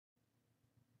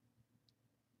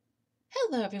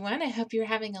Hello, everyone. I hope you're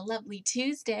having a lovely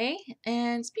Tuesday.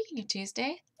 And speaking of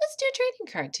Tuesday, let's do a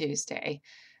trading card Tuesday.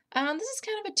 This is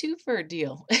kind of a twofer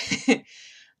deal.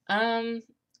 um,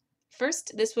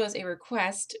 First, this was a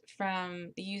request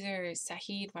from the user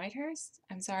Sahid Whitehurst.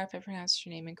 I'm sorry if I pronounced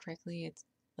your name incorrectly. It's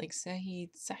like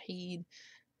Sahid.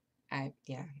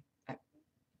 Yeah, I,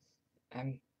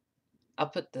 I'm. I'll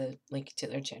put the link to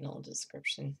their channel in the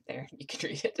description there. You can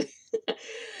read it.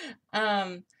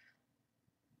 um,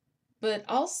 But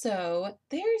also,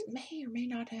 there may or may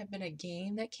not have been a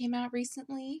game that came out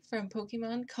recently from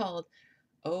Pokemon called,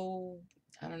 oh,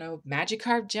 I don't know,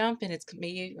 Magikarp Jump, and it's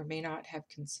may or may not have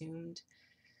consumed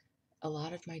a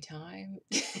lot of my time.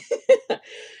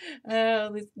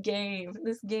 Oh, this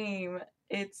game,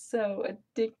 it's so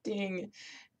addicting.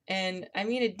 And I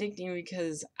mean addicting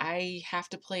because I have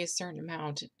to play a certain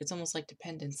amount. It's almost like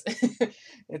dependence.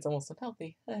 It's almost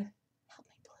unhealthy. Help me,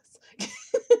 please.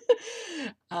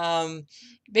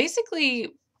 Basically,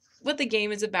 what the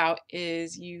game is about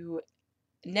is you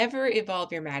never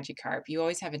evolve your Magikarp. You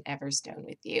always have an Everstone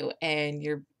with you, and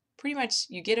you're pretty much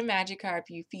you get a Magikarp,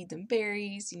 you feed them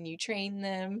berries, and you train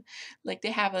them. Like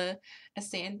they have a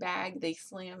sandbag they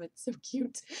slam. It's so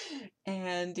cute,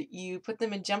 and you put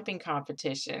them in jumping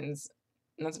competitions.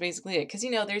 And that's basically it. Because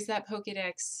there's that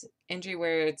Pokedex entry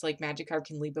where it's like Magikarp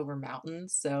can leap over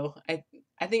mountains. So I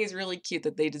think it's really cute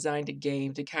that they designed a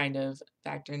game to kind of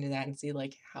factor into that and see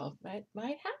like how it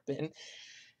might happen.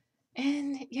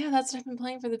 And yeah, that's what I've been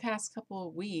playing for the past couple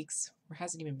of weeks. Or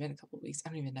hasn't even been a couple of weeks. I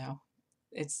don't even know.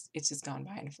 It's just gone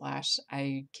by in a flash.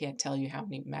 I can't tell you how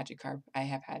many Magikarp I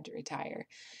have had to retire.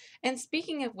 And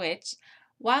speaking of which,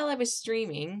 while I was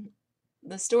streaming,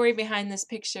 the story behind this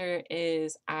picture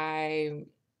is I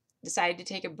decided to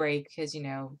take a break because,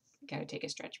 gotta take a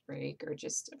stretch break or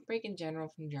just a break in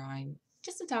general from drawing,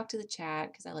 just to talk to the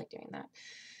chat because I like doing that.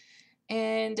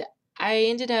 And I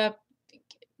ended up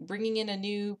bringing in a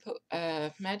new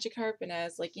Magikarp, and I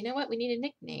was like, you know what, we need a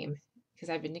nickname because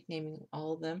I've been nicknaming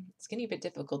all of them. It's getting a bit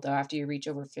difficult though after you reach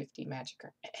over 50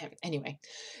 Magikarp. Anyway,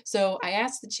 so I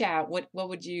asked the chat, what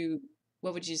would you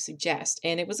suggest?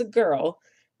 And it was a girl,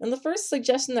 and the first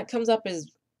suggestion that comes up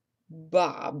is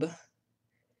Bob.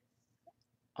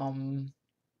 Um,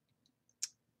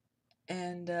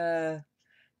 and I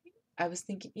was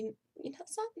thinking,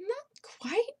 it's not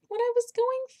quite what I was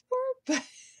going for, but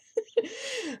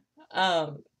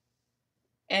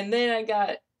and then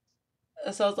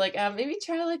so I was like, maybe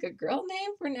try like a girl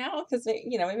name for now, because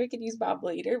maybe I could use Bob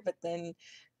later. But then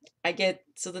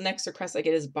so the next request I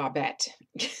get is Bobette.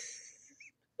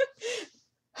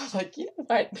 I'm like, you know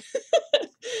what?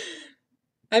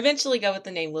 I eventually go with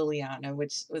the name Liliana,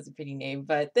 which was a pretty name,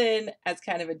 but then as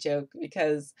kind of a joke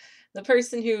because the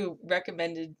person who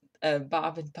recommended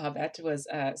Bob and Bobette was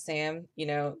Sam,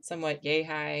 somewhat yay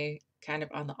high, kind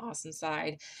of on the awesome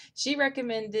side. She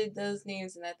recommended those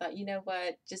names, and I thought, you know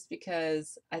what, just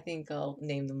because I think I'll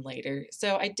name them later.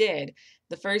 So I did.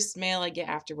 The first mail I get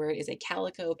afterward is a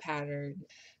calico pattern,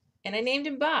 and I named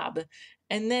him Bob.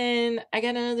 And then I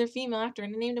got another female after,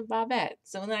 and I named him Bobette.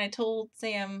 So then I told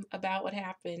Sam about what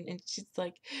happened, and she's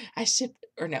like, I ship it.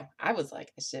 Or no, I was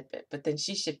like, I ship it, but then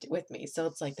she shipped it with me. So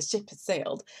it's like the ship has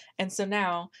sailed. And so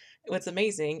now what's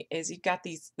amazing is you've got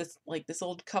this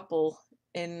old couple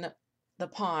in the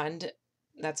pond.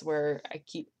 That's where I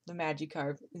keep the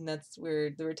Magikarp, and that's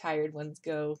where the retired ones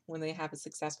go when they have a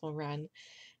successful run.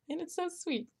 And it's so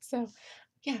sweet. So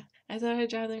yeah, I thought I'd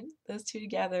draw those two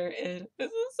together, and this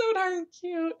is so darn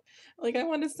cute. Like, I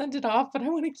want to send it off, but I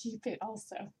want to keep it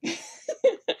also.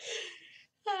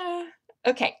 Uh,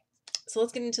 okay, so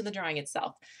let's get into the drawing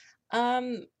itself.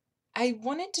 Um, I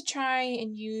wanted to try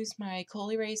and use my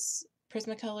Erase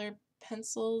Prismacolor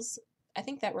pencils. I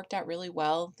think that worked out really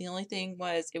well. The only thing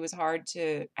was it was I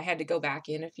had to go back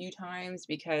in a few times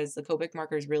because the Copic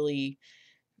markers really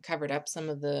covered up some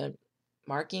of the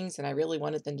markings, and I really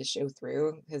wanted them to show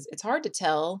through because it's hard to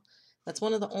tell. That's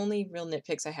one of the only real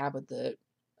nitpicks I have with the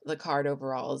card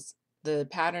overall is the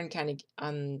pattern kind of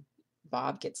on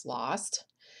Bob gets lost.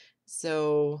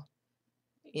 So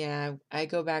yeah, I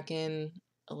go back in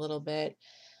a little bit.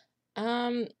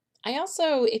 Um, I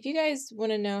also, if you guys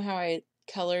want to know how I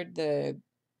colored the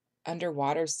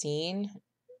underwater scene,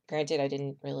 granted I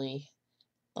didn't really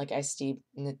like I see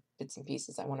in the bits and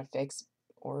pieces I want to fix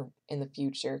or in the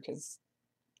future because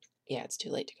yeah, it's too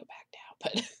late to go back now.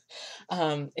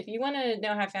 But if you want to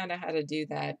know how I found out how to do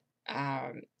that,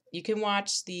 you can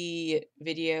watch the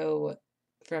video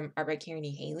from Art by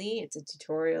Kearney Haley. It's a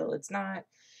tutorial. It's not.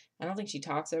 I don't think she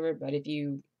talks over it, but if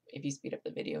you speed up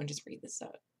the video and just read the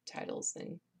subtitles,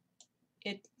 then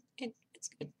it's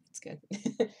good. It's good.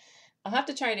 I'll have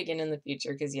to try it again in the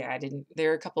future because yeah, I didn't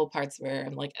there are a couple of parts where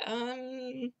I'm like,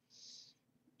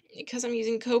 because I'm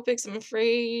using Copics, I'm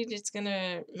afraid it's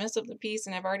gonna mess up the piece,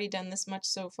 and I've already done this much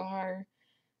so far.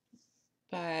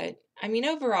 But, I mean,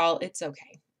 overall, it's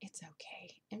okay. It's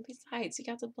okay. And besides, you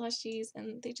got the blushies,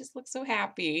 and they just look so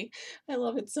happy. I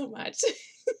love it so much.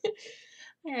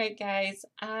 Alright, guys,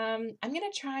 I'm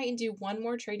gonna try and do one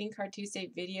more Trading Card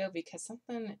Tuesday video because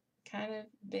something kind of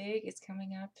big is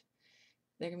coming up.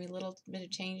 There are gonna be a little bit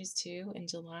of changes too in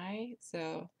July,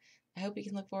 so I hope you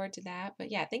can look forward to that.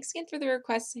 But yeah, thanks again for the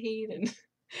request, Saeed,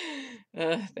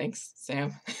 and thanks,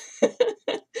 Sam.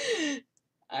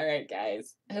 All right,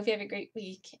 guys. I hope you have a great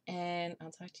week, and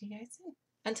I'll talk to you guys soon.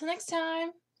 Until next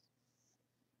time.